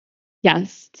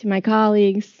Yes, to my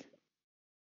colleagues,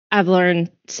 I've learned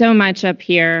so much up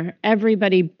here.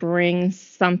 Everybody brings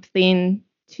something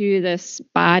to this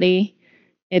body.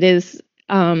 It is,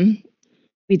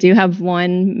 we do have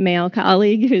one male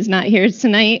colleague who's not here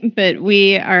tonight, but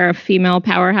we are a female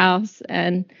powerhouse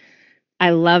and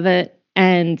I love it.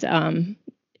 And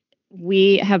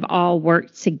we have all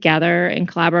worked together in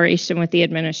collaboration with the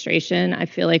administration. I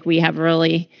feel like we have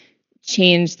really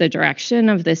changed the direction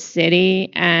of the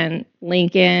city. And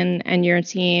Lincoln and your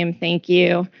team, thank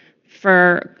you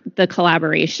for the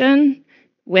collaboration.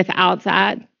 Without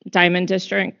that, Diamond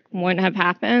District wouldn't have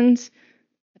happened.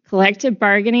 Collective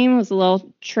bargaining was a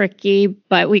little tricky,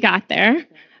 but we got there.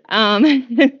 Um,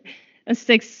 a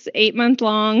 8 month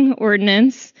long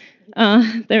ordinance.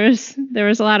 There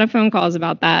was a lot of phone calls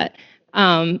about that.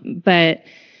 But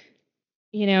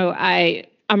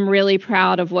I'm really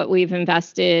proud of what we've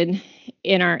invested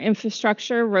in our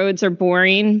infrastructure. Roads are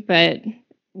boring, but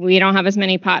we don't have as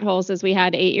many potholes as we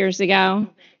had 8 years ago.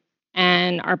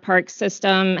 And our park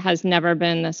system has never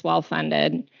been this well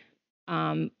funded.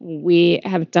 We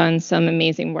have done some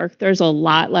amazing work. There's a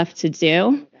lot left to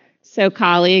do. So,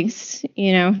 colleagues,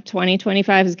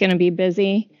 2025 is going to be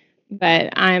busy, but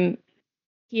I'm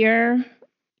here,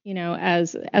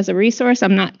 as a resource.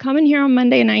 I'm not coming here on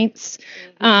Monday nights.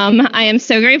 I am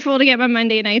so grateful to get my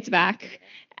Monday nights back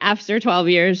after 12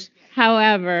 years.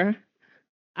 However,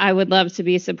 I would love to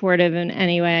be supportive in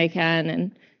any way I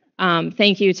can. And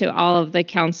thank you to all of the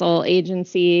council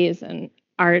agencies, and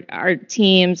our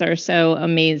teams are so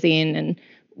amazing,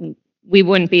 and we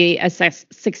wouldn't be as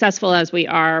successful as we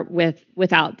are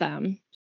without them.